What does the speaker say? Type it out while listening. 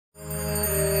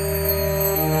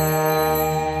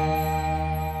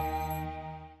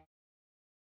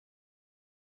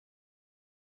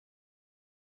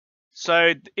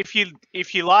So if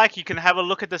you like, you can have a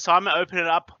look at the assignment, open it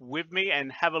up with me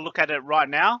and have a look at it right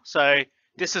now. So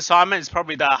this assignment is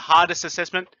probably the hardest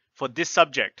assessment for this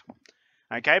subject.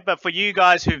 Okay, but for you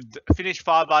guys who've finished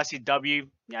 5ICW,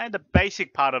 the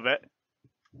basic part of it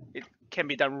can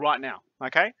be done right now.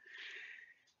 Okay,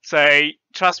 so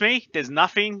trust me, there's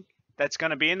nothing that's going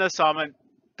to be in the assignment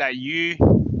that you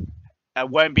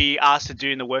won't be asked to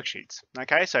do in the worksheets.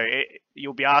 Okay, so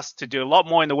you'll be asked to do a lot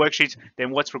more in the worksheets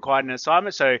than what's required in an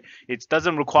assignment. So it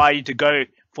doesn't require you to go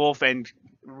forth and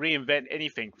reinvent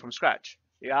anything from scratch.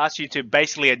 It asks you to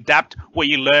basically adapt what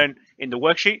you learn in the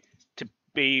worksheet to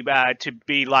be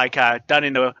done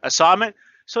in the assignment.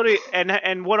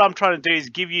 And what I'm trying to do is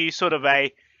give you sort of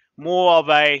a more of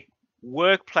a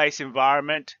workplace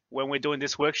environment when we're doing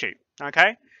this worksheet.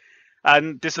 Okay,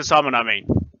 and this assignment, I mean.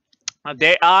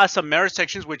 There are some merit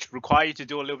sections which require you to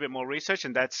do a little bit more research,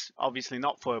 and that's obviously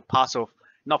not for pass.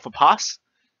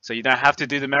 So you don't have to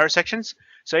do the merit sections.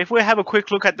 So if we have a quick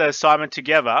look at the assignment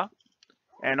together,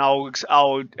 and I'll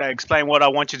explain what I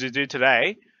want you to do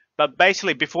today. But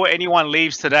basically, before anyone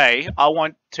leaves today, I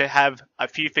want to have a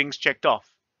few things checked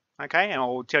off. Okay, and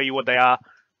I'll tell you what they are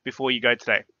before you go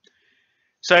today.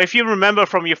 So if you remember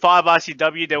from your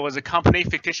 5ICW, there was a company,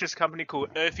 fictitious company called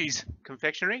Earthy's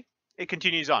Confectionery. It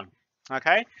continues on.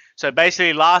 Okay, so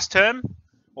basically last term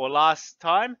or last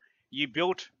time you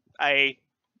built a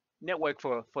network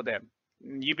for them.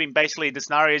 You've been basically, the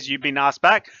scenario is you've been asked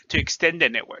back to extend their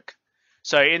network.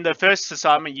 So in the first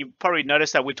assignment, you probably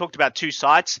noticed that we talked about 2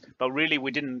 sites, but really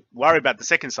we didn't worry about the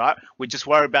second site. We just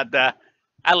worry about the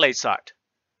Adelaide site.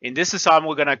 In this assignment,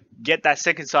 we're going to get that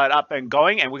second site up and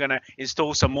going, and we're going to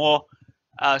install some more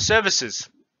services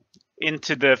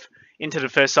into the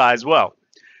first site as well.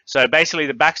 So basically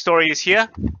the backstory is here,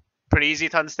 pretty easy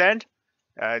to understand.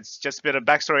 It's just a bit of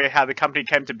backstory of how the company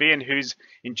came to be and who's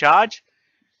in charge.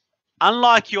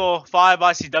 Unlike your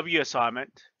 5ICW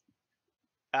assignment,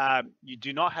 you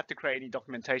do not have to create any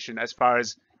documentation as far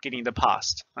as getting the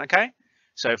pass. Okay,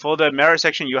 so for the merit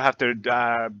section, you have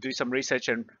to do some research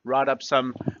and write up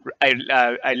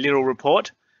a little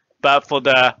report. But for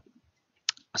the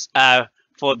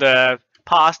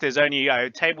pass, there's only a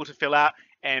table to fill out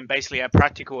and basically a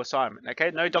practical assignment.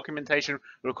 Okay, no documentation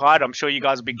required. I'm sure you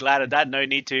guys will be glad of that. No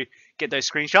need to get those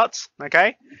screenshots.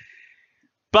 Okay,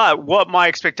 but what my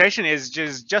expectation is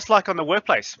just like on the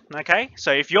workplace. Okay,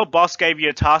 so if your boss gave you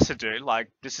a task to do,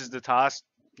 like this is the task,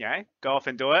 go off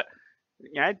and do it.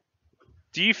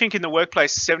 Do you think in the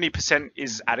workplace 70%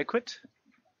 is adequate?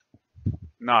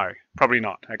 No, probably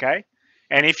not. Okay,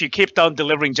 and if you keep on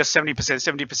delivering just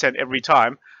 70% every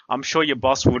time, I'm sure your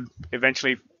boss would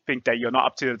eventually think that you're not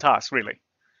up to the task, really.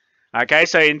 Okay,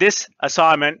 so in this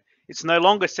assignment, it's no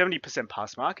longer 70%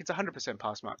 pass mark, it's 100%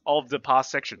 pass mark of the pass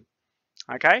section.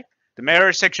 Okay, the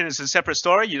merit section is a separate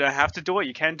story. You don't have to do it.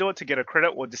 You can do it to get a credit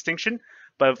or distinction,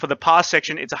 but for the pass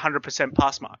section, it's 100%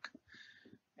 pass mark.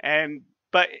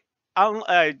 But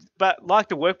like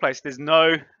the workplace, there's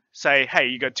no say, hey,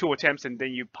 you got 2 attempts and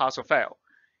then you pass or fail.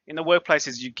 In the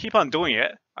workplaces, you keep on doing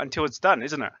it until it's done,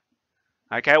 isn't it?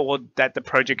 Okay, or that the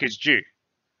project is due.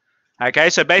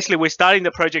 Okay, so basically we're starting the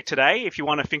project today. If you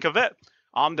want to think of it,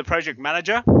 I'm the project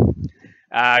manager.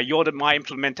 You're my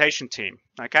implementation team.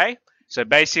 Okay, so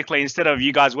basically instead of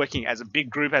you guys working as a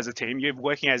big group as a team, you're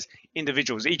working as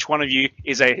individuals. Each one of you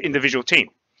is an individual team.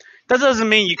 That doesn't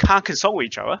mean you can't consult with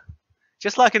each other.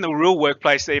 Just like in the real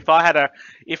workplace, if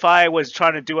I was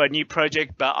trying to do a new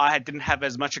project but I didn't have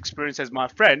as much experience as my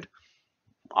friend,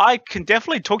 I can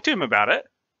definitely talk to him about it.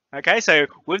 Okay, so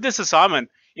with this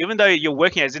assignment, even though you're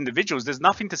working as individuals, there's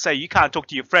nothing to say you can't talk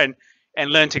to your friend and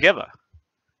learn together.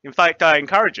 In fact, I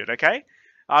encourage it, okay?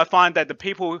 I find that the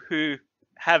people who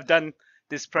have done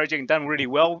this project and done really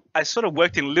well, I sort of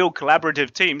worked in little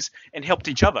collaborative teams and helped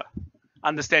each other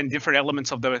understand different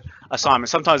elements of the assignment.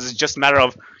 Sometimes it's just a matter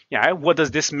of, what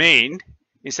does this mean?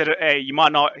 Instead of, you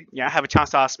might not have a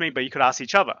chance to ask me, but you could ask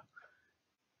each other.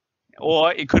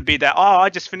 Or it could be that, I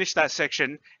just finished that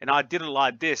section and I didn't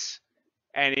like this.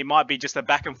 And it might be just a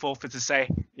back and forth to say,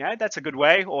 that's a good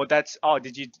way, or that's,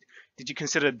 did you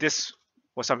consider this,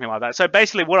 or something like that. So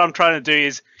basically what I'm trying to do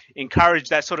is encourage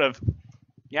that sort of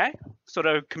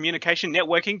communication,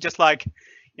 networking, just like,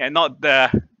 not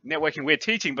the networking we're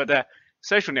teaching, but the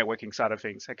social networking side of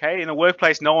things. Okay, in the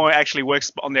workplace, no one actually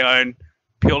works on their own,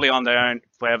 purely on their own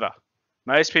forever.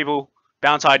 Most people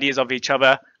bounce ideas off each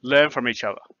other, learn from each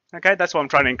other. Okay, that's what I'm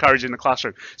trying to encourage in the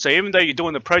classroom. So even though you're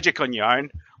doing the project on your own,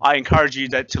 I encourage you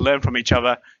to learn from each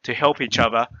other, to help each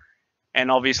other.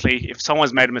 And obviously, if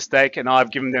someone's made a mistake and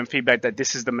I've given them feedback that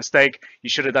this is the mistake, you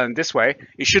should have done it this way,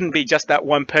 it shouldn't be just that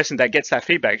one person that gets that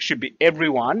feedback. It should be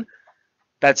everyone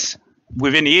that's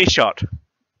within earshot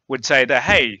would say that,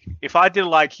 hey, if I did it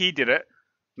like he did it,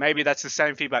 maybe that's the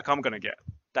same feedback I'm going to get,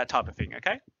 that type of thing,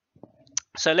 okay?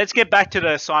 So let's get back to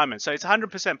the assignment. So it's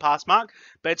 100% pass mark,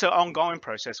 but it's an ongoing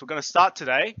process. We're going to start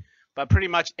today, but pretty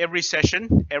much every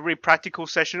session, every practical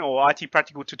session or IT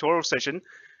practical tutorial session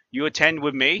you attend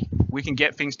with me, we can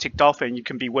get things ticked off and you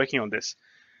can be working on this.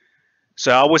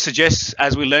 So I would suggest,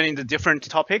 as we're learning the different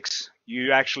topics,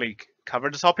 you actually cover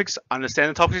the topics, understand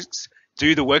the topics,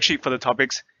 do the worksheet for the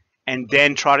topics, and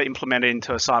then try to implement it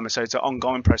into assignment. So it's an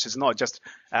ongoing process, not just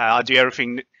I do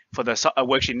everything for the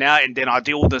worksheet now and then I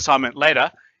do all the assignment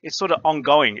later. It's sort of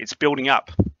ongoing. It's building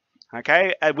up.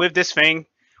 Okay, and with this thing,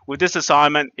 with this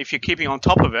assignment, if you're keeping on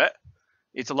top of it,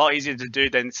 it's a lot easier to do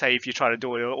than, say, if you try to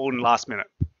do it all in the last minute.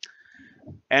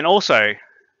 And also,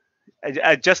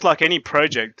 just like any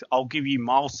project, I'll give you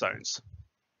milestones.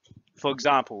 For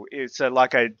example, it's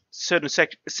like a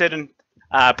certain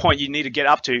point you need to get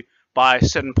up to by a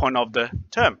certain point of the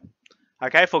term.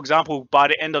 Okay, for example, by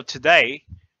the end of today,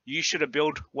 you should have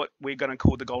built what we're going to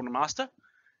call the Golden Master,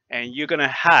 and you're going to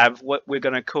have what we're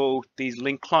going to call these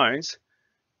link clones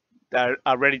that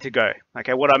are ready to go.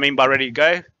 Okay, what I mean by ready to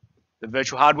go, the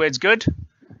virtual hardware is good,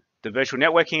 the virtual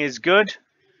networking is good,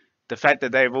 the fact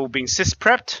that they've all been sys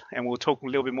prepped, and we'll talk a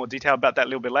little bit more detail about that a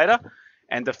little bit later,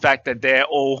 and the fact that they're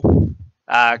all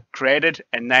created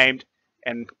and named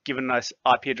and given us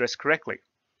IP address correctly.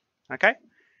 Okay,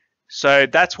 so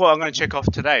that's what I'm going to check off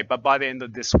today, but by the end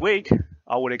of this week,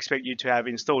 I would expect you to have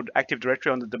installed Active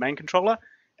Directory on the domain controller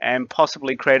and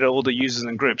possibly created all the users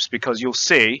and groups, because you'll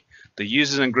see the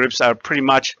users and groups are pretty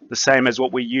much the same as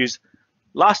what we used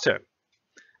last term.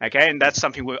 Okay, and that's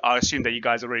something I assume that you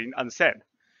guys already understand.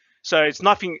 So it's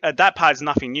nothing, that part is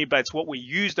nothing new, but it's what we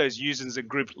use those users and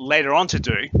groups later on to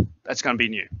do that's going to be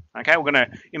new. Okay, we're going to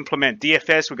implement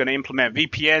DFS, we're going to implement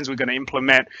VPNs, we're going to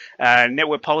implement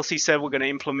network policy server, we're going to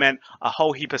implement a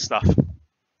whole heap of stuff.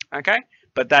 Okay,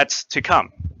 but that's to come.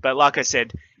 But like I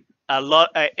said,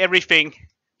 everything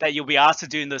that you'll be asked to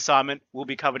do in the assignment will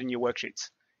be covered in your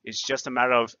worksheets. It's just a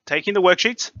matter of taking the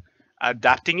worksheets,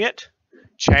 adapting it,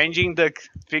 changing the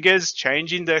figures,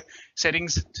 changing the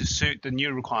settings to suit the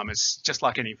new requirements, just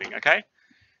like anything, okay?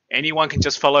 Anyone can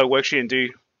just follow a worksheet and do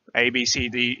A, B, C,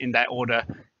 D in that order,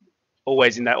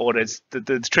 always in that order.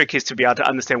 The trick is to be able to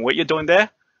understand what you're doing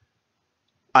there,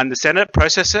 understand it,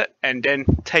 process it, and then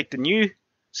take the new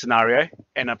scenario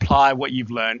and apply what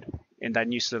you've learned in that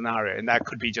new scenario. And that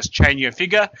could be just changing a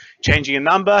figure, changing a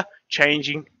number,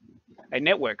 changing a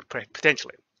network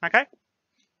potentially, okay?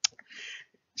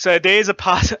 So there's a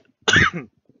pass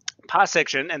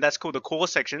section, and that's called the core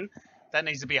section. That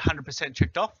needs to be 100%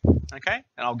 checked off, okay?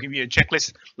 And I'll give you a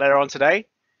checklist later on today.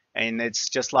 And it's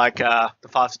just like the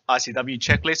fast ICW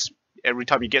checklist. Every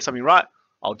time you get something right,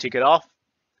 I'll tick it off,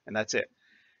 and that's it.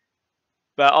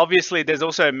 But obviously, there's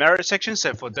also a merit section.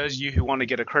 So for those of you who want to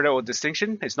get a credit or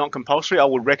distinction, it's not compulsory. I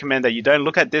would recommend that you don't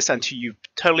look at this until you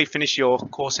totally finish your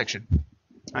core section,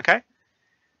 okay?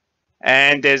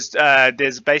 And there's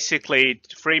basically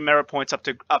 3 merit points up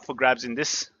for grabs in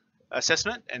this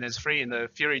assessment, and there's 3 in the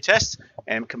theory test,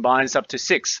 and combines up to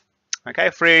 6. Okay,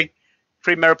 3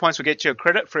 merit points will get you a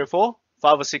credit, 3 or 4,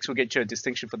 5 or 6 will get you a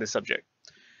distinction for this subject.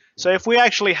 So if we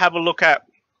actually have a look at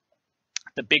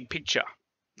the big picture,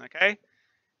 okay,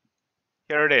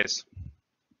 here it is.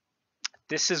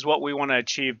 This is what we want to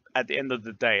achieve at the end of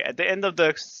the day. At the end of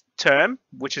the term,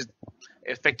 which is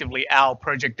effectively our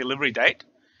project delivery date,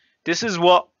 this is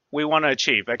what we want to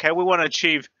achieve, okay? We want to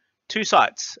achieve 2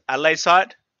 sites, Adelaide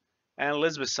site and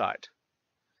Elizabeth site.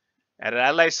 At an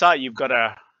Adelaide site, you've got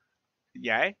a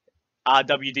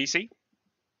RWDC,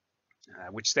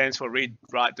 which stands for Read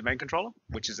Write Domain Controller,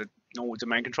 which is a normal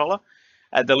domain controller.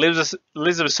 At the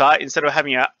Elizabeth site, instead of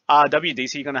having a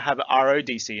RWDC, you're going to have an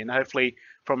RODC, and hopefully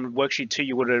from worksheet 2,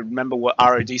 you would remember what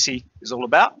RODC is all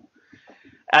about.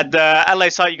 At the Adelaide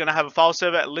site, you're going to have a file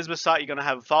server. At Elizabeth site, you're going to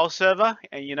have a file server.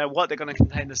 And you know what? They're going to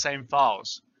contain the same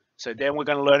files. So then we're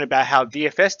going to learn about how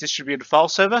DFS, Distributed File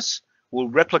Service, will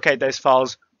replicate those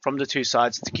files from the 2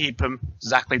 sites to keep them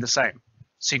exactly the same.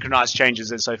 Synchronized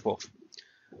changes and so forth.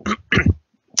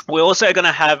 We're also going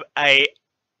to have a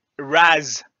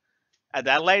RAS at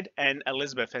Adelaide and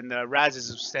Elizabeth. And the RAS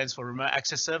stands for Remote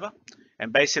Access Server.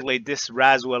 And basically, this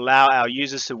RAS will allow our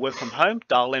users to work from home,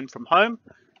 dial in from home.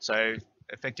 So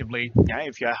effectively,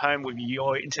 if you're at home with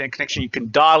your internet connection, you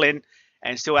can dial in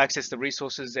and still access the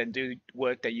resources and do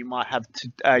work that you might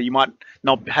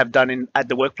not have done at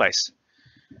the workplace.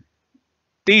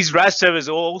 These RAS servers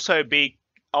will also be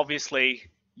obviously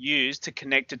used to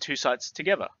connect the 2 sites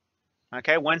together.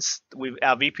 Okay, once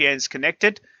our VPN is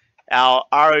connected, our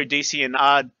RODC and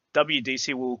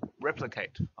WDC will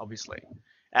replicate, obviously.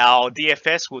 Our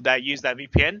DFS will use that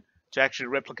VPN to actually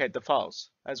replicate the files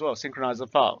as well, synchronize the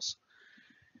files.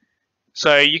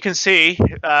 So you can see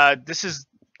this is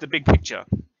the big picture.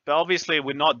 But obviously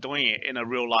we're not doing it in a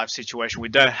real life situation. We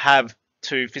don't have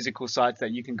 2 physical sites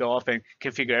that you can go off and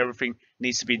configure everything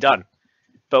needs to be done.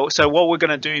 But so what we're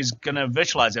going to do is going to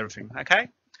virtualize everything, okay?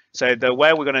 So the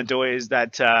way we're going to do it is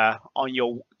that on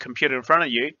your computer in front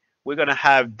of you, we're going to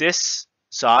have this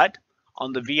site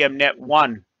on the VMnet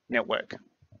 1 network.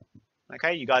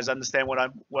 Okay, you guys understand what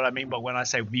I mean by when I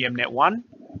say VMnet 1?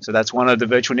 So that's one of the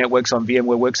virtual networks on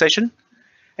VMware Workstation.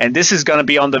 And this is going to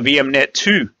be on the VMnet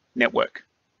 2 network.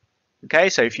 Okay,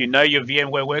 so if you know your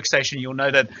VMware Workstation, you'll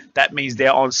know that that means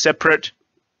they're on separate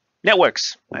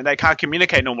networks and they can't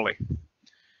communicate normally.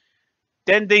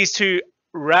 Then these 2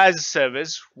 RAS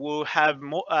servers will have 2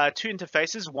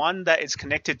 interfaces, one that is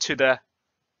connected to the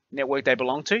network they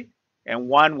belong to, and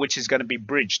one which is going to be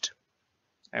bridged.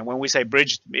 And when we say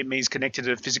bridged, it means connected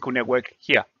to the physical network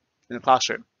here in the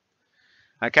classroom.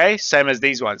 Okay, same as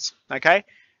these ones. Okay,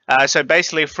 so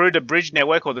basically through the bridge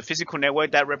network or the physical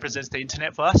network, that represents the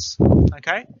internet for us.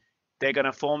 Okay, they're going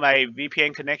to form a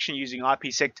VPN connection using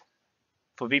IPsec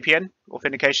for VPN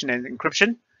authentication and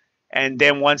encryption. And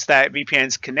then once that VPN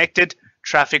is connected,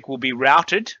 traffic will be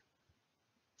routed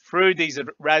through these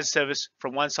RAS servers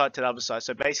from one side to the other side.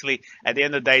 So basically, at the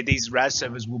end of the day, these RAS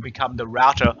servers will become the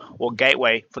router or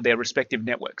gateway for their respective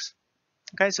networks.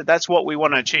 Okay, so that's what we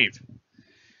want to achieve.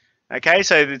 Okay,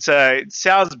 so it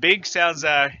sounds big, sounds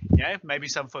maybe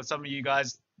for some of you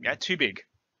guys, too big.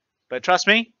 But trust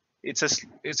me, it's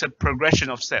a progression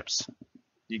of steps.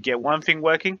 You get one thing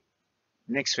working,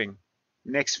 next thing.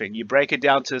 You break it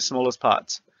down to the smallest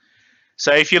parts.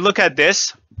 So if you look at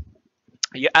this,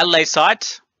 your Adelaide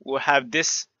site will have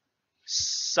this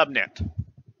subnet.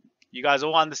 You guys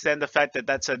all understand the fact that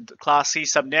that's a Class C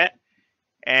subnet,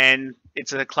 and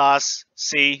it's a Class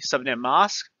C subnet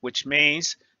mask, which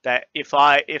means that if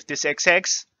this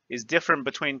XX is different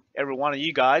between every one of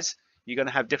you guys, you're going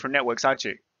to have different networks, aren't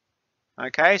you?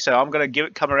 Okay, so I'm going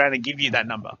to come around and give you that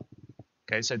number.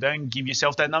 Okay, so don't give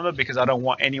yourself that number because I don't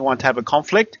want anyone to have a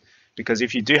conflict. Because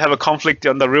if you do have a conflict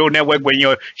on the real network when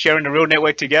you're sharing the real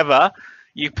network together,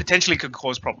 you potentially could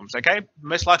cause problems, okay?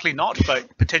 Most likely not,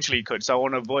 but potentially you could, so I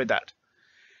want to avoid that.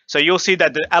 So you'll see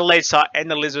that the Adelaide site and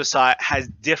the Lisbon site has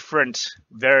different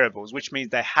variables, which means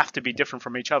they have to be different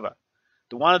from each other.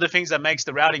 One of the things that makes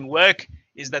the routing work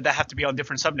is that they have to be on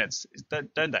different subnets,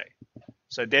 don't they?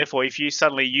 So therefore, if you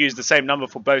suddenly use the same number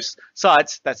for both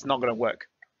sites, that's not going to work.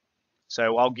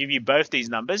 So I'll give you both these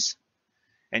numbers.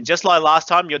 And just like last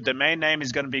time, your domain name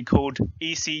is going to be called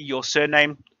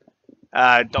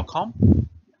ecyoursurname.com.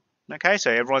 Okay,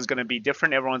 so everyone's going to be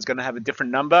different. Everyone's going to have a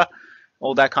different number,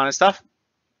 all that kind of stuff.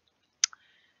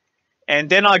 And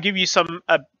then I'll give you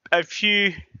a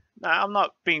few. I'm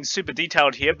not being super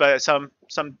detailed here, but some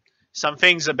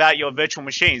things about your virtual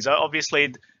machines.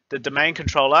 Obviously, the domain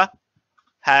controller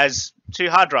has 2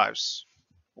 hard drives,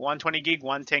 one 20 gig,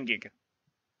 one 10 gig.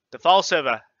 The file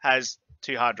server has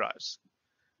 2 hard drives.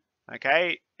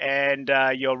 Okay, and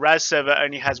your RAS server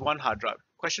only has 1 hard drive.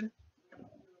 Question?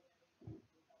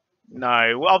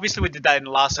 No, well, obviously we did that in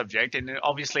the last subject, and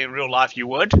obviously in real life you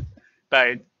would,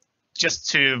 but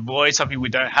just to avoid something we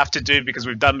don't have to do because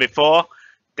we've done before,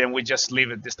 then we just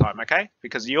leave it this time, okay?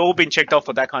 Because you all been checked off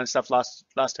for that kind of stuff last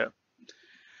term.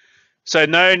 So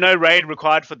no RAID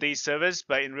required for these servers,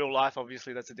 but in real life,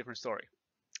 obviously that's a different story.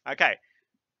 Okay.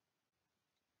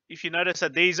 If you notice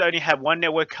that these only have 1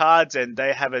 network cards and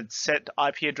they have a set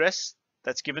IP address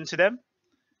that's given to them,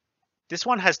 this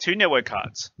one has 2 network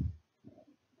cards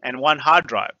and 1 hard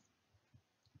drive.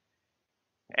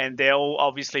 And they're all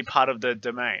obviously part of the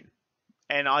domain.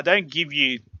 And I don't give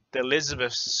you the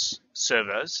Elizabeth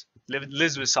servers,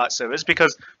 Elizabeth site servers,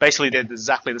 because basically they're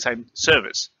exactly the same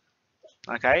servers.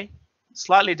 Okay,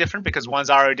 slightly different because one's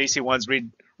RODC, one's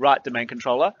read-write domain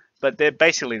controller, but they're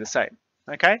basically the same.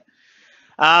 Okay,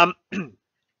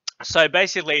 so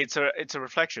basically it's a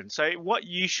reflection. So what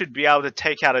you should be able to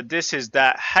take out of this is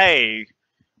that, hey,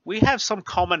 we have some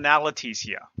commonalities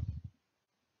here.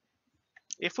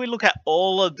 If we look at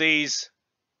all of these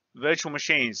virtual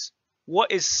machines,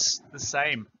 what is the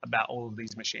same about all of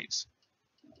these machines?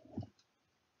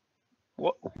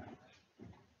 What?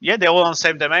 Yeah, they're all on the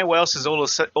same domain. What else is all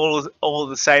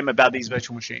the same about these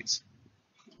virtual machines?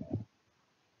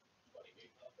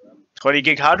 20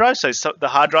 gig hard drive. So the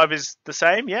hard drive is the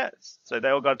same. Yeah. So they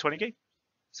all got 20 gig.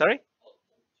 Sorry.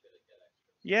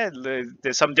 Yeah,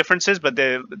 there's some differences, but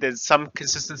there's some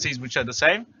consistencies which are the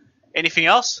same. Anything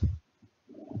else?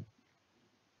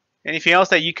 Anything else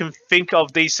that you can think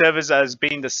of these servers as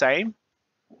being the same?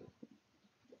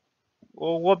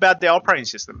 Well, what about the operating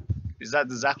system? Is that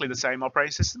exactly the same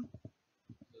operating system?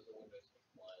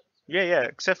 Yeah,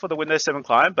 except for the Windows 7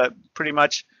 client, but pretty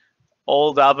much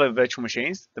all the other virtual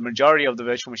machines, the majority of the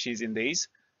virtual machines in these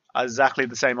are exactly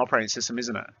the same operating system,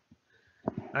 isn't it?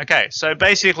 Okay, so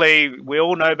basically we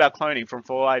all know about cloning from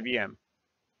 4IBM.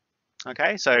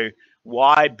 Okay, so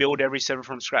why build every server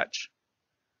from scratch?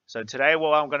 So today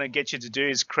what I'm going to get you to do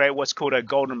is create what's called a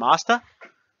golden master.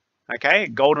 Okay,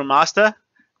 golden master,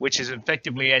 which is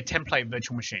effectively a template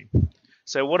virtual machine.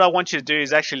 So what I want you to do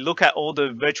is actually look at all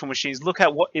the virtual machines, look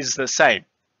at what is the same.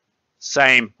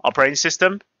 Same operating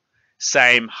system,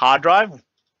 same hard drive,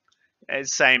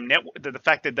 same network, the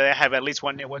fact that they have at least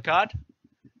one network card,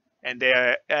 and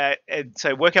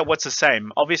so work out what's the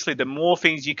same. Obviously, the more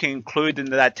things you can include in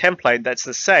that template that's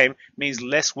the same means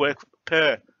less work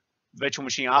per virtual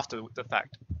machine after the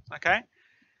fact. Okay,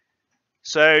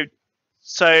 so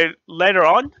later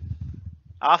on,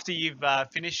 after you've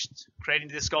finished creating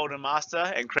this golden master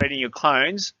and creating your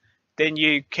clones, then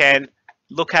you can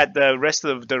look at the rest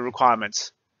of the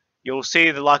requirements. You'll see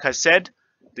that, like I said,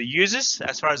 the users,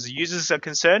 as far as the users are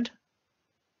concerned,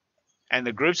 and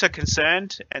the groups are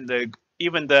concerned, and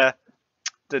even the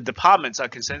departments are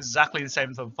concerned, exactly the same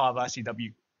as the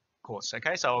 5ICW course.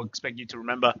 Okay, so I'll expect you to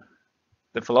remember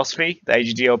the philosophy, the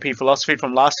AGDLP philosophy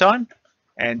from last time,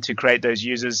 and to create those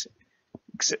users,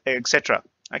 etc.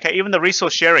 Okay, even the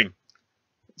resource sharing,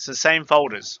 it's the same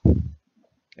folders,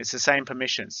 it's the same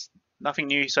permissions, nothing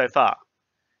new so far.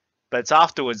 But it's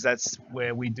afterwards that's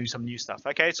where we do some new stuff.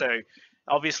 Okay, so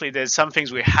obviously there's some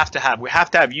things we have to have. We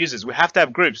have to have users, we have to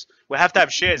have groups, we have to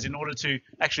have shares in order to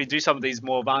actually do some of these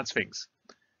more advanced things.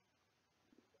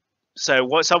 So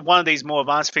one of these more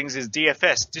advanced things is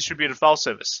DFS, distributed file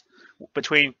service,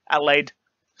 between Adelaide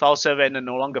file server and the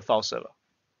No Longer file server.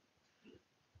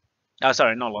 Oh,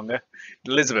 sorry, no longer.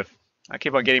 Elizabeth. I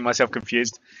keep on getting myself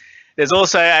confused. There's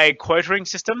also a quotering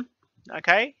system,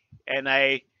 okay, and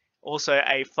also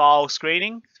a file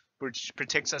screening, which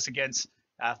protects us against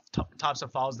types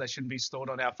of files that shouldn't be stored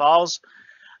on our files.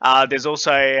 There's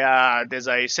also there's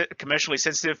a commercially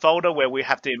sensitive folder where we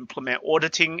have to implement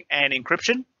auditing and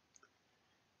encryption.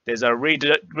 There's a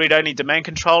read-only domain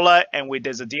controller, and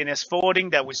there's a DNS forwarding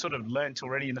that we sort of learned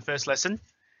already in the first lesson.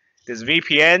 There's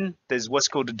VPN, there's what's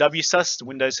called the WSUS, the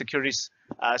Windows Security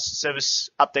Service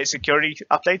Update Security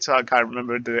Update, so I can't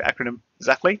remember the acronym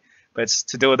exactly, but it's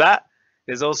to do with that.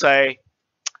 There's also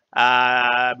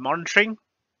monitoring,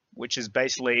 which is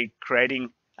basically creating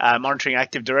monitoring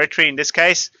Active Directory in this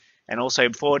case, and also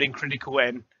forwarding critical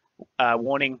and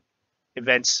warning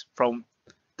events from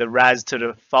the RAS to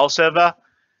the file server.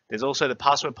 There's also the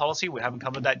password policy. We haven't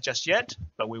covered that just yet,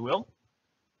 but we will.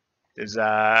 There's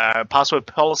a password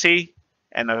policy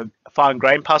and a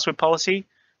fine-grained password policy.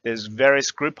 There's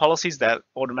various group policies that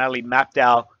automatically mapped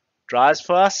our drives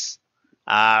for us,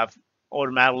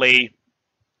 automatically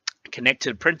connect to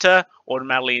the printer,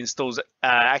 automatically installs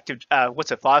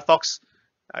Firefox.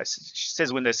 It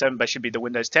says Windows 7, but it should be the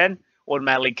Windows 10.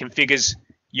 Automatically configures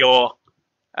your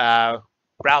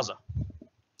browser.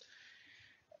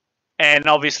 And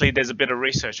obviously, there's a bit of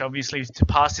research. Obviously, to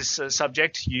pass this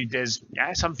subject, there's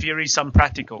some theory, some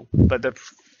practical. But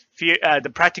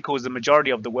the practical is the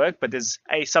majority of the work. But there's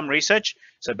some research.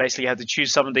 So basically, you have to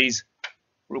choose some of these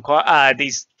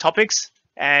topics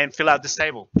and fill out this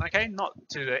table. Okay, not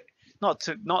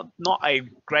a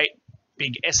great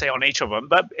big essay on each of them,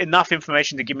 but enough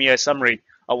information to give me a summary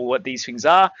of what these things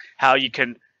are, why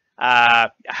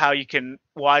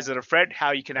is it a threat,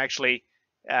 how you can actually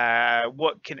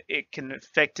it can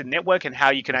affect the network, and how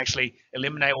you can actually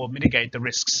eliminate or mitigate the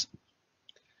risks.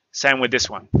 Same with this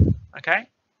one, okay,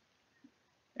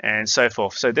 and so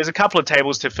forth. So there's a couple of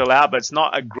tables to fill out, but it's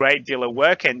not a great deal of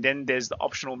work. And then there's the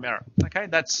optional merit. Okay,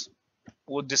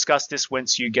 we'll discuss this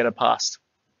once you get a pass.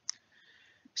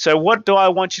 So what do I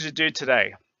want you to do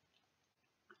today?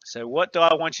 So what do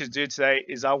I want you to do today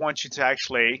is I want you to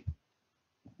actually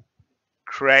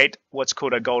create what's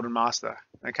called a golden master.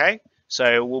 Okay,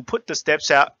 so we'll put the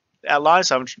steps outlined.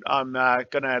 So I'm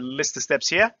going to list the steps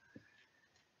here.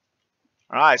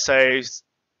 All right, so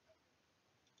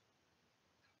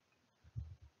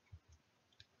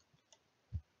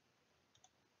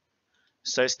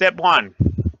step one,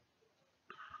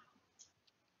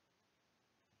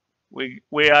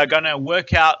 we are going to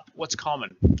work out what's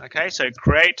common. Okay, so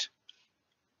create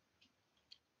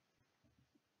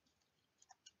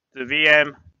the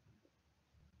VM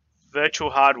virtual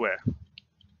hardware.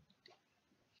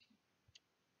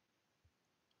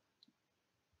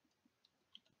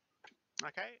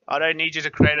 Okay, I don't need you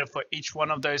to create it for each one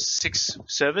of those 6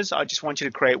 servers. I just want you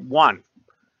to create one.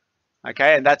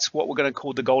 Okay, and that's what we're going to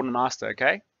call the golden master.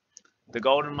 Okay, the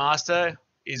golden master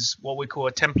is what we call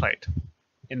a template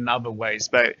in other ways,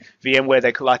 but VMware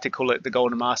they like to call it the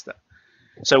golden master.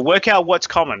 So work out what's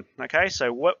common. Okay,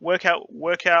 so work out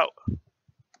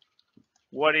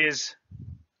what is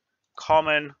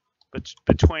common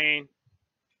between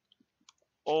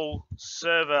all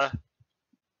server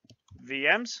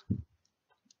VMs.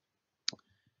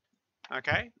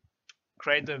 Okay,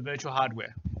 create the virtual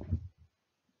hardware.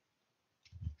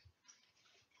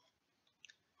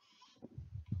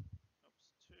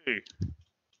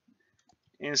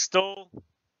 Install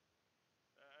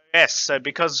OS. So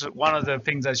because one of the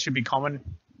things that should be common,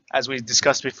 as we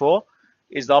discussed before,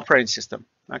 is the operating system.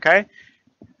 Okay,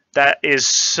 that is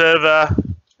Server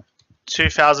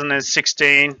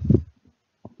 2016,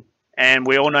 and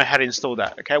we all know how to install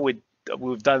that. Okay, we've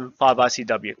done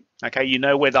 5ICW. Okay, you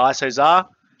know where the ISOs are,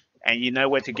 and you know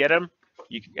where to get them.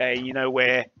 You know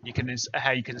where you can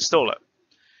how you can install it.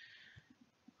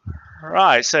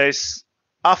 Right. So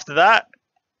after that,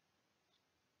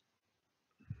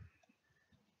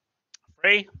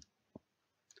 free.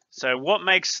 So what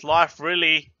makes life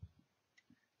really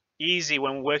easy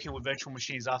when we're working with virtual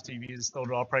machines after you've installed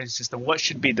an operating system? What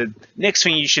should be the next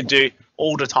thing you should do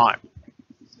all the time?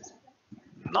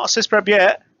 Not sysprep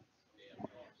yet.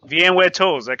 VMware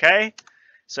tools, okay?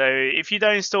 So if you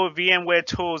don't install VMware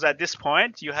tools at this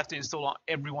point, you have to install on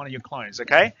every one of your clones,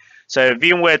 okay? So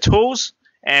VMware tools,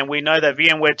 and we know that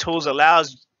VMware tools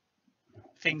allows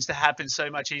things to happen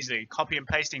so much easily. Copy and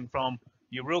pasting from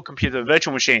your real computer,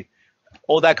 virtual machine,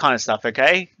 all that kind of stuff,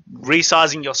 okay?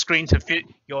 Resizing your screen to fit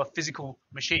your physical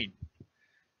machine.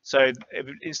 So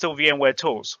install VMware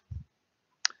tools.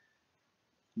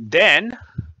 Then,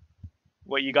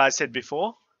 what you guys said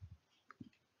before,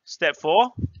 step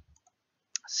 4,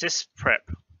 sysprep.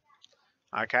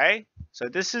 Okay, so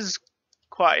this is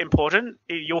quite important.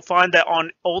 You'll find that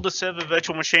on all the server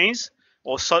virtual machines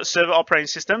or server operating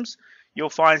systems, you'll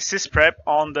find sysprep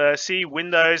on the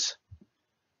Windows,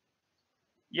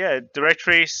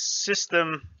 directory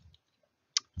system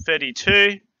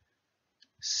 32,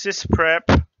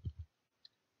 sysprep,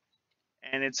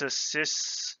 and it's a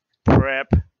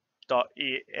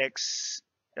sysprep.exe.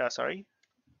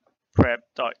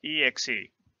 prep.exe.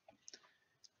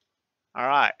 All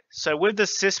right, so with the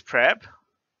sysprep,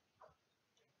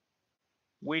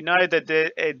 we know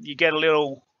that you get a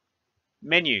little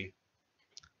menu.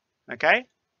 Okay,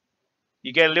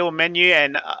 you get a little menu,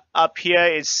 and up here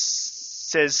it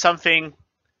says something.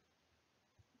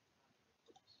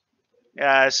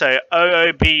 So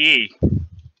OOBE,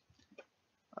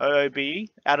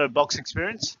 out of the box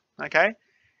experience. Okay,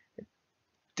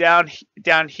 down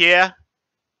here,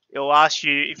 it will ask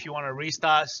you if you want to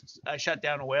restart, shut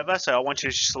down, or whatever. So I want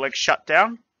you to select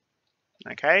shutdown.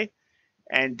 Okay,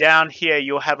 and down here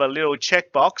you'll have a little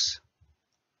checkbox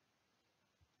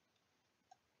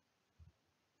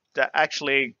that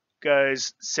actually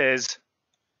says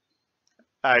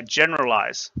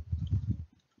generalize.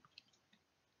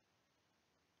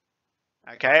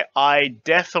 Okay, I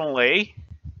definitely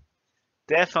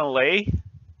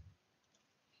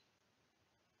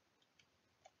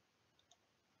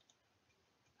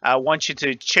I want you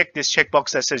to check this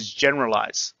checkbox that says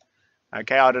generalize.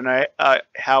 Okay, I don't know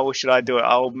how should I do it.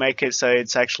 I'll make it so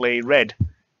it's actually red,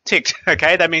 ticked.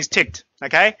 Okay, that means ticked.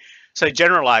 Okay, so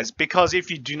generalize, because if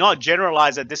you do not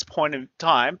generalize at this point in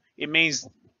time, it means,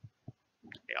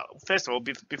 first of all,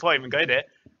 before I even go there,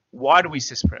 why do we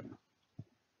sysprep?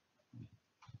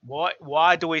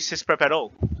 Why do we sysprep at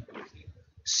all?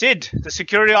 SID, the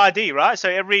security ID, right? So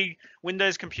every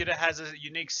Windows computer has a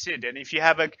unique SID, and if you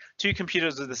have 2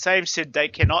 computers with the same SID, they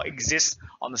cannot exist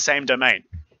on the same domain.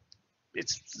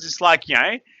 It's just like,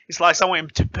 it's like someone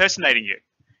impersonating you.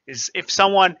 If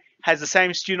someone has the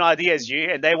same student ID as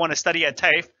you and they want to study at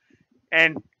TAFE,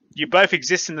 and you both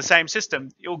exist in the same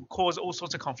system, it'll cause all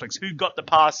sorts of conflicts. Who got the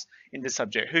pass in this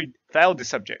subject? Who failed this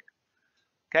subject?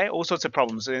 Okay, all sorts of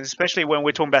problems, and especially when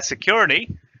we're talking about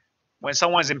security. When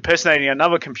someone's impersonating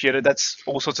another computer, that's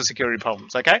all sorts of security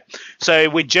problems. Okay, so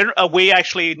we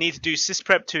actually need to do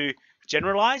sysprep to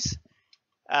generalize.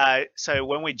 So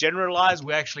when we generalize,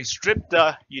 we actually strip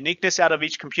the uniqueness out of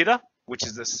each computer, which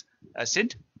is this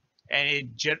SID, and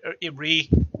it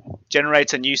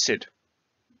regenerates a new SID.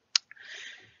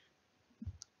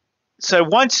 So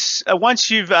once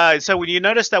you've so when you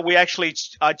notice that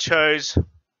I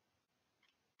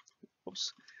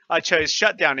chose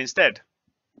shutdown instead.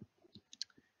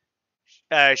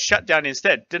 Shutdown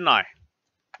instead, didn't I?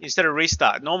 Instead of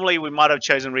restart. Normally we might have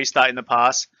chosen restart in the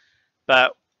past,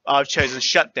 but I've chosen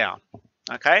shutdown.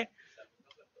 Okay.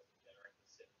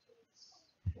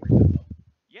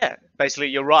 Yeah, basically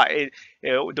you're right.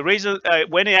 The reason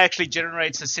when it actually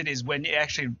generates a SID is when it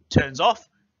actually turns off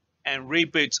and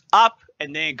reboots up,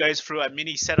 and then it goes through a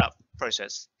mini setup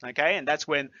process. Okay, and that's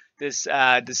when this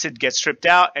the SID gets stripped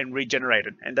out and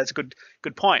regenerated, and that's a good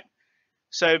point.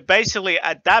 So basically,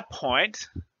 at that point,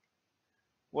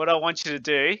 what I want you to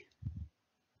do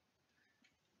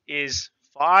is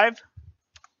 5.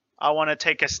 I want to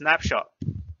take a snapshot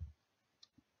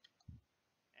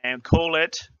and call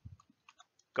it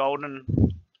Golden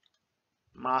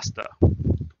Master.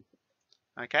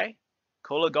 Okay,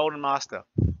 call it Golden Master.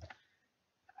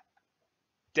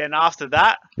 Then after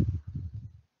that,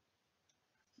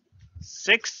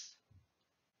 6,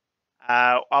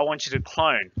 I want you to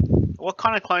clone. What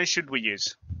kind of clone should we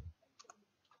use?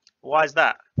 Why is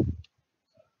that?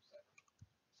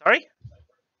 Sorry?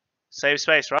 Save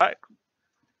space, right?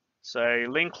 So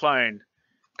link clone,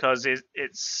 because it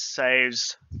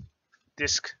saves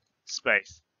disk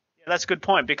space. Yeah, that's a good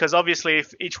point, because obviously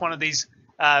if each one of these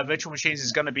virtual machines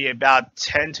is going to be about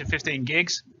 10 to 15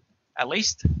 gigs at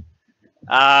least,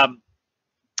 and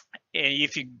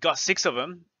if you've got 6 of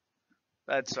them,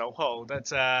 that's 2 of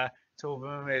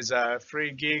them is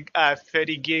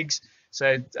 30 gigs.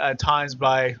 So times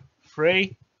by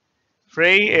 3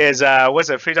 is what's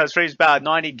it? 3 times 3 is about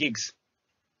 90 gigs.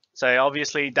 So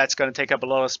obviously that's going to take up a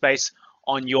lot of space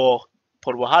on your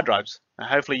portable hard drives. And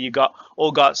hopefully you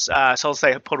all got solid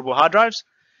state portable hard drives.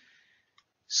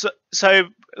 So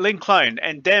link clone,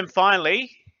 and then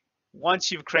finally,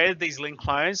 once you've created these link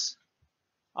clones,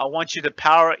 I want you to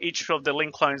power each of the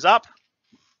link clones up.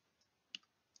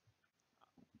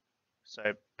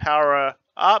 So power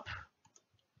up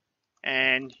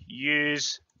and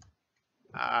use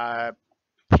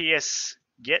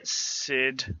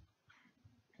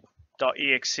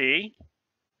psgetsid.exe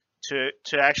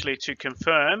to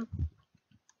confirm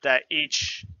that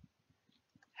each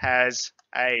has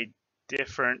a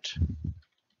different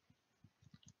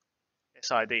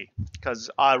SID, because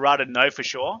I rather know for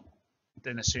sure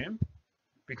than assume,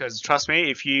 because trust me,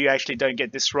 if you actually don't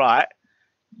get this right,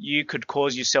 you could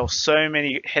cause yourself so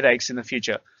many headaches in the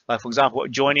future. Like for example,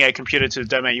 joining a computer to the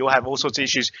domain, you'll have all sorts of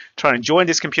issues trying to join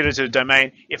this computer to the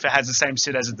domain if it has the same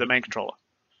SID as a domain controller.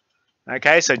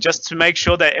 Okay, so just to make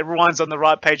sure that everyone's on the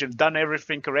right page and done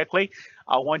everything correctly,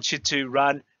 I want you to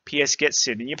run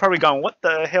psgetsid. And you're probably going, what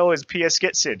the hell is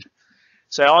psgetsid?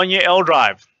 So on your L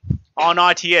drive, on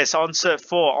ITS, on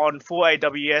Cert4, on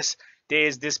 4AWS,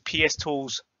 there's this PS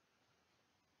Tools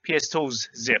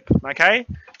zip. Okay,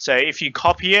 so if you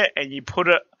copy it and you put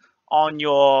it on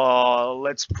your,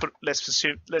 let's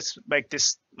make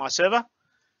this my server,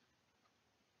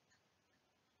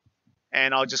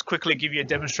 and I'll just quickly give you a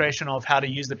demonstration of how to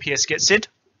use the psgetsid.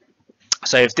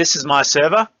 So if this is my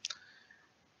server,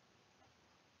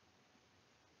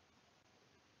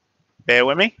 bear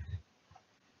with me.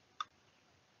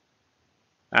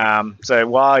 So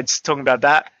while it's talking about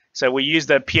that, so we use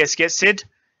the psgetsid,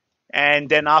 and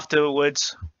then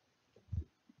afterwards,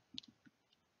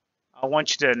 I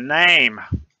want you to name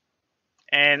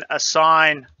and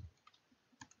assign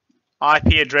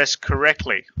IP address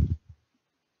correctly.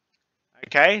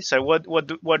 Okay, so what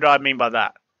do I mean by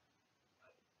that?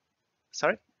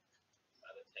 Sorry?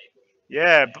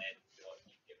 Yeah.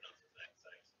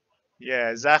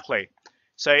 Yeah, exactly.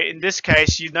 So in this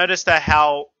case, you notice that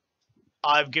how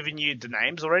I've given you the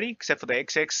names already, except for the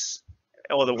XX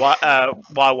or the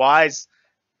YYs,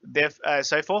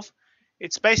 so forth.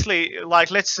 It's basically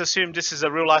like, let's assume this is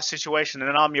a real life situation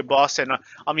and I'm your boss and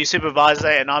I'm your supervisor,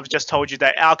 and I've just told you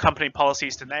that our company policy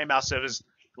is to name our servers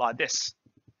like this.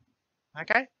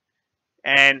 Okay?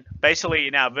 And basically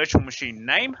in our virtual machine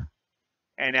name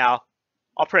and our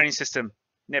operating system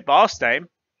NetBIOS name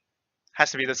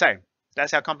has to be the same.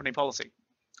 That's our company policy.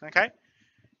 Okay?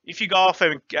 If you go off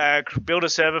and build a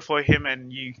server for him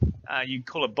and you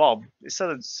call it Bob, it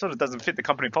sort of doesn't fit the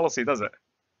company policy, does it?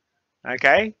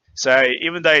 Okay, so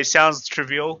even though it sounds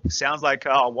trivial, sounds like,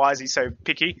 oh, why is he so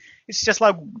picky? It's just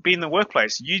like being in the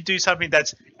workplace. You do something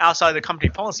that's outside the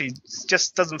company policy, it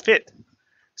just doesn't fit.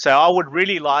 So I would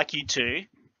really like you to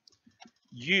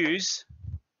use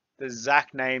the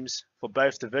ZAC names for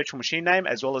both the virtual machine name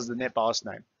as well as the NetBIOS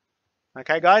name.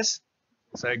 Okay, guys?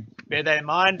 So bear that in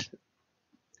mind,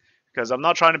 because I'm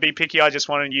not trying to be picky. I just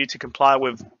wanted you to comply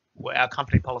with what our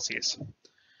company policy is.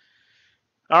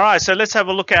 All right, so let's have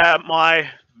a look at my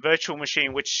virtual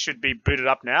machine, which should be booted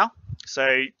up now. So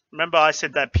remember I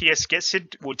said that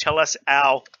psgetsid will tell us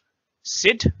our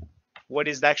SID. What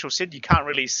is the actual SID? You can't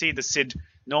really see the SID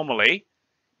normally.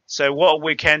 So what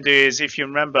we can do is, if you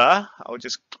remember, I'll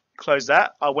just close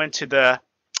that. I went to the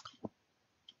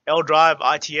L drive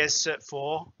ITS cert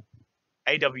for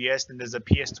AWS, and there's a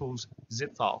PS Tools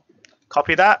zip file.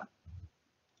 Copy that.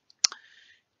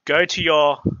 Go to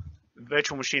your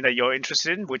virtual machine that you're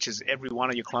interested in, which is every one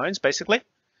of your clones, basically.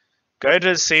 Go to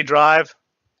the C drive,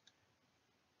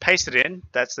 paste it in.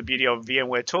 That's the beauty of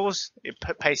VMware Tools. It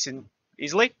pastes in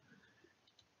easily.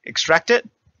 Extract it.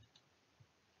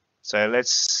 So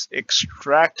let's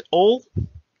extract all,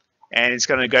 and it's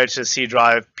going to go to the C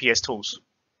drive PS Tools.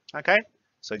 Okay,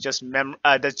 so just remember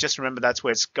that's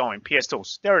where it's going. PS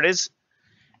Tools. There it is.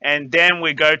 And then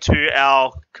we go to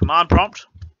our command prompt,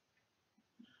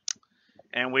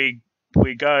 and we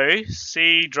go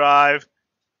C drive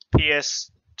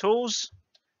PS Tools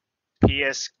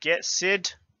PS get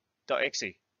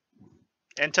sid.exe.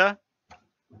 Enter.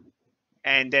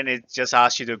 And then it just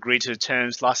asks you to agree to the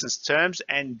terms, license terms,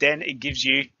 and then it gives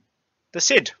you the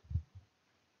SID.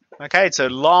 Okay, it's a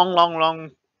long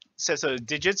set of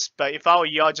digits, but if I were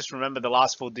you, I'd just remember the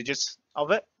last 4 digits of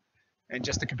it, and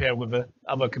just to compare with the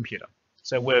other computer.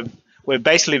 So we're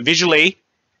basically visually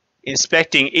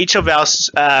inspecting each of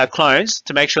our clones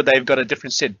to make sure they've got a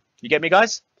different SID. You get me,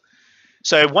 guys?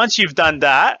 So once you've done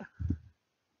that,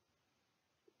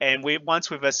 and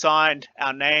once we've assigned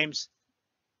our names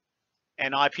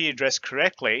and IP address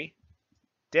correctly,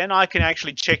 then I can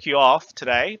actually check you off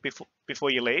today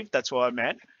before you leave. That's what I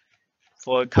meant,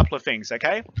 for a couple of things,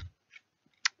 okay?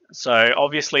 So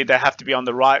obviously they have to be on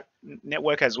the right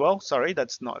network as well. Sorry,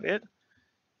 that's not it.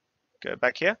 Go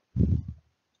back here.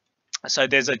 So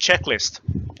there's a checklist.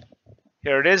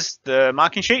 Here it is, the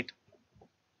marking sheet.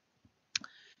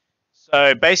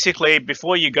 So basically,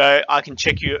 before you go, I can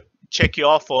check you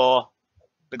off for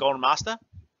the Golden Master.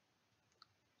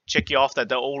 Check you off that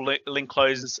they're all link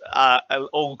clones,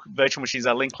 all virtual machines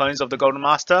are link clones of the Golden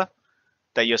Master,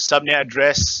 that your subnet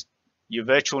address, your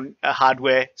virtual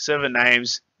hardware, server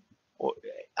names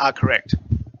are correct.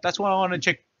 That's what I want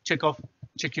to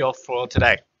check you off for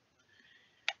today.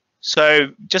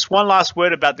 So just one last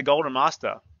word about the Golden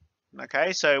Master.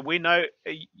 Okay, so we know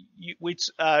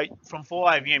from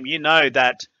 4IVM, you know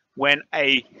that when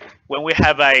we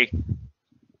have a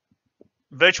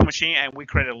virtual machine and we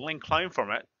create a link clone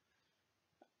from it,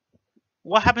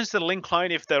 what happens to the link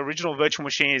clone if the original virtual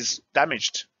machine is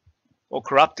damaged or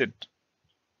corrupted?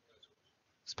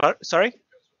 Sorry?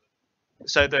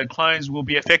 So the clones will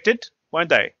be affected, won't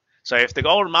they? So if the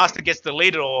Golden Master gets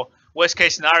deleted, or worst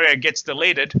case scenario gets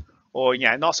deleted, or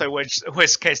not so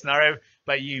worst case scenario,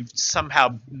 but you've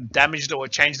somehow damaged or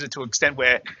changed it to an extent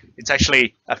where it's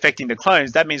actually affecting the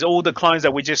clones, that means all the clones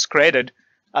that we just created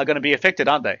are going to be affected,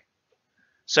 aren't they?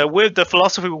 So with the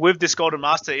philosophy with this Golden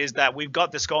Master is that we've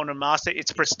got this Golden Master,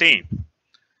 it's pristine.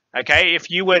 Okay, if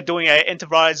you were doing an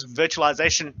enterprise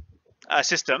virtualization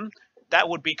system, that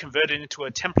would be converted into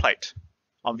a template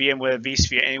on VMware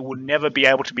vSphere, and it would never be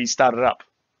able to be started up.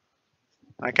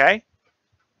 Okay,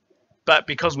 but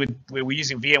because we're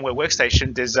using VMware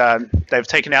Workstation, they've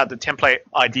taken out the template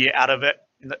idea out of it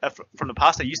from the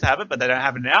past. They used to have it, but they don't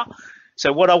have it now.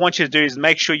 So what I want you to do is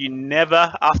make sure you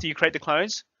never, after you create the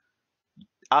clones,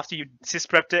 after you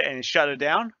sysprepped it and shut it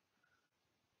down,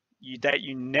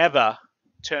 you never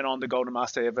turn on the Golden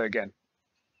Master ever again.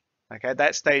 Okay,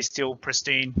 that stays still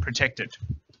pristine, protected.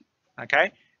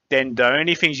 Okay, then the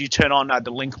only things you turn on are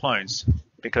the link clones,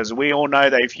 because we all know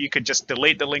that if you could just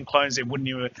delete the link clones, it wouldn't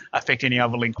even affect any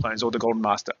other link clones or the Golden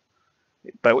Master.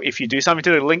 But if you do something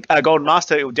to the Golden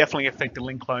Master, it will definitely affect the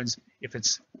link clones if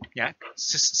it's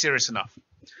serious enough.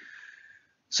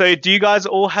 So do you guys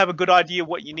all have a good idea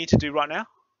what you need to do right now?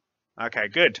 Okay,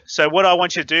 good. So what I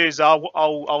want you to do is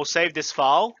I'll save this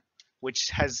file, which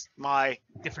has my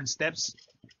different steps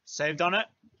saved on it.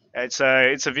 It's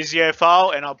a Visio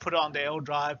file, and I'll put it on the L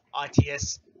drive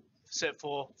ITS set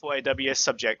for AWS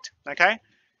subject. Okay.